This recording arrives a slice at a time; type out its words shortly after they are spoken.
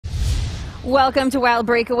Welcome to Wild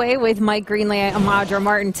Breakaway with Mike Greenlay and Amadra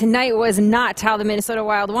Martin. Tonight was not how the Minnesota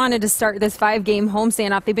Wild wanted to start this 5-game homestand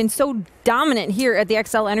off. They've been so dominant here at the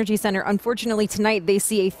XL Energy Center. Unfortunately, tonight they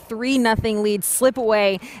see a 3-0 lead slip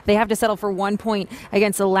away. They have to settle for 1 point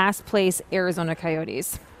against the last place Arizona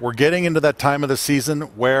Coyotes. We're getting into that time of the season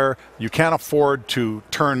where you can't afford to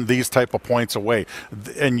turn these type of points away.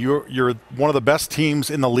 And you're one of the best teams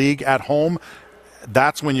in the league at home.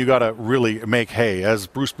 That's when you got to really make hay. As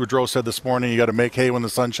Bruce Boudreau said this morning, you got to make hay when the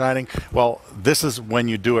sun's shining. Well, this is when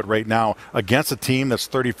you do it right now against a team that's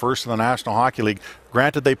 31st in the National Hockey League.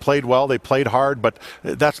 Granted, they played well, they played hard, but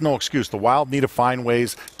that's no excuse. The Wild need to find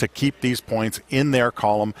ways to keep these points in their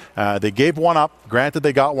column. They gave one up. Granted,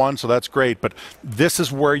 they got one, so that's great, but this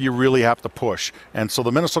is where you really have to push. And so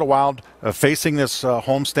the Minnesota Wild facing this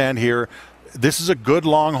homestand here, this is a good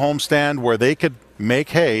long homestand where they could make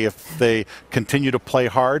hay if they continue to play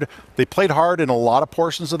hard. They played hard in a lot of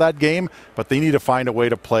portions of that game, but they need to find a way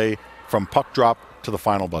to play from puck drop to the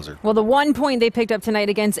final buzzer. Well, the 1 point they picked up tonight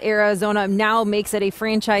against Arizona now makes it a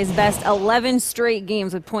franchise best 11 straight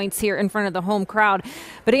games with points here in front of the home crowd.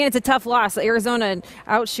 But again, it's a tough loss. Arizona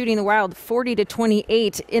out shooting the Wild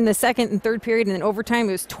 40-28 in the second and third period, and then overtime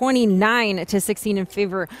it was 29-16 in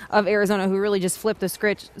favor of Arizona, who really just flipped the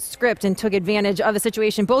script and took advantage of the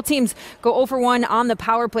situation. Both teams go 0-for-1 on the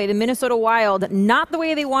power play. The Minnesota Wild, not the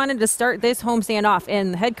way they wanted to start this homestand off,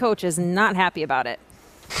 and the head coach is not happy about it.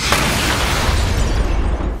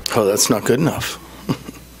 Oh, that's not good enough.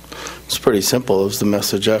 It's pretty simple. It was the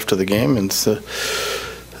message after the game, and it's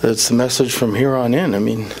the message from here on in. I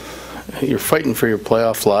mean, you're fighting for your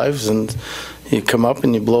playoff lives, and you come up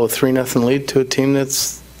and you blow a 3-0 lead to a team that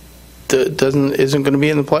isn't going to be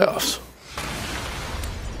in the playoffs.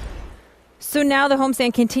 So now the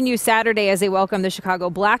homestand continues Saturday as they welcome the Chicago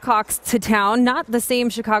Blackhawks to town. Not the same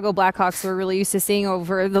Chicago Blackhawks we're really used to seeing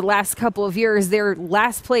over the last couple of years. They're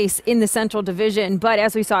last place in the Central Division. But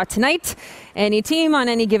as we saw tonight, any team on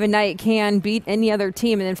any given night can beat any other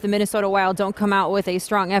team. And if the Minnesota Wild don't come out with a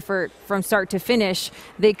strong effort from start to finish,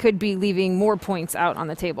 they could be leaving more points out on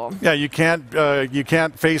the table. Yeah, you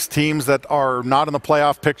can't face teams that are not in the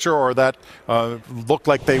playoff picture or that look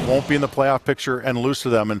like they won't be in the playoff picture and lose to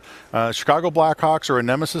them. And Chicago Blackhawks are a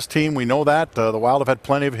nemesis team. We know that. The Wild have had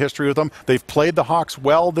plenty of history with them. They've played the Hawks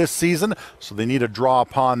well this season, so they need to draw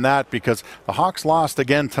upon that because the Hawks lost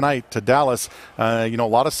again tonight to Dallas. A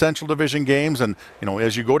lot of Central Division games, and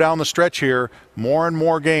as you go down the stretch here, more and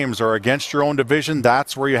more games are against your own division.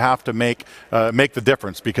 That's where you have to make the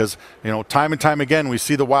difference because time and time again we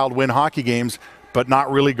see the Wild win hockey games, but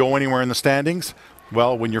not really go anywhere in the standings.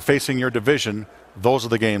 Well, when you're facing your division, those are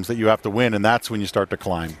the games that you have to win, and that's when you start to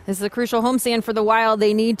climb. This is a crucial homestand for the Wild.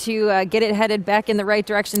 They need to get it headed back in the right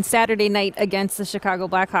direction Saturday night against the Chicago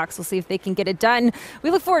Blackhawks. We'll see if they can get it done.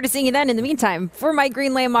 We look forward to seeing you then. In the meantime, for Mike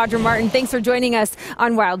Greenlay and Amadra Martin, thanks for joining us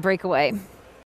on Wild Breakaway.